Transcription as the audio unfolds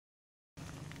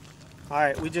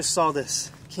Alright, we just saw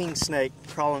this king snake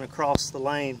crawling across the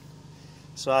lane.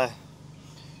 So I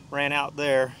ran out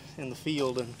there in the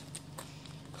field and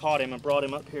caught him and brought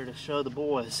him up here to show the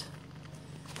boys.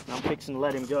 And I'm fixing to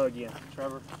let him go again.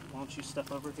 Trevor, why don't you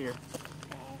step over here?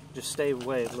 Just stay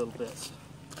away a little bit.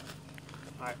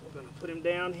 Alright, we're going to put him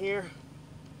down here.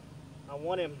 I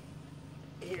want him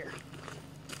here.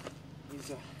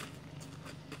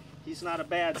 He's not a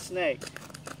bad snake.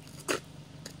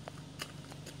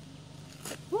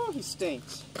 Woo, he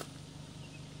stinks.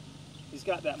 He's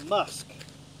got that musk.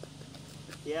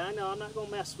 Yeah, I know, I'm not going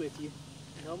to mess with you.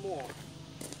 No more.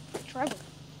 Trevor.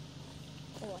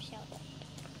 Watch out.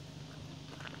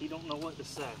 He don't know what to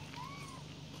say.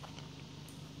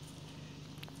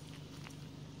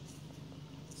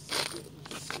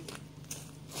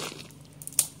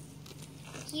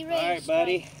 Alright,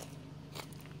 buddy.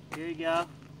 Here you go.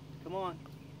 Come on.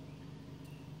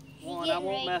 Come on, I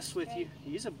won't mess with you.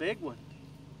 He's a big one.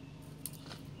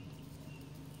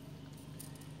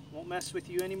 Won't mess with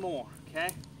you anymore, okay?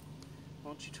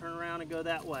 Why don't you turn around and go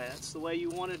that way? That's the way you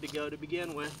wanted to go to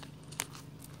begin with.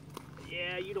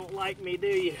 Yeah, you don't like me, do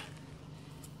you?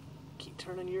 Keep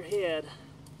turning your head.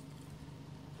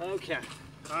 Okay,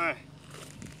 alright.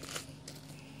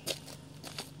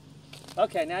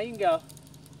 Okay, now you can go.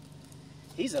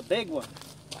 He's a big one.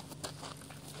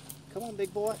 Come on,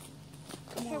 big boy.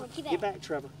 Come on. Get back,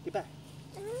 Trevor. Get back.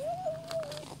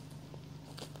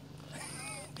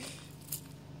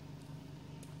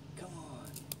 Come on.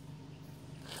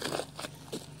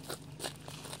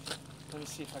 Let me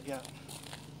see if I got it.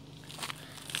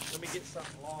 Let me get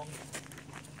something long.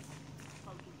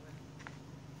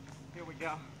 Here we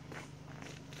go.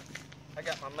 I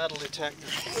got my metal detector.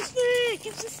 It's a snake!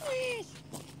 It's a snake!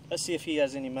 Let's see if he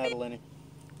has any metal in him.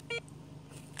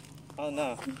 Oh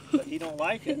no, but he don't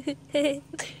like it.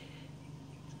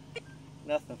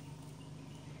 Nothing.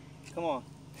 Come on.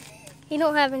 He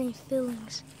don't have any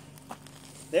feelings.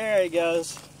 There he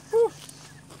goes. Whew.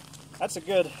 That's a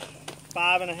good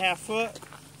 5.5 foot.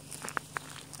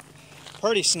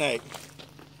 Pretty snake.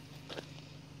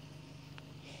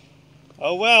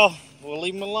 Oh well, we'll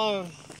leave him alone.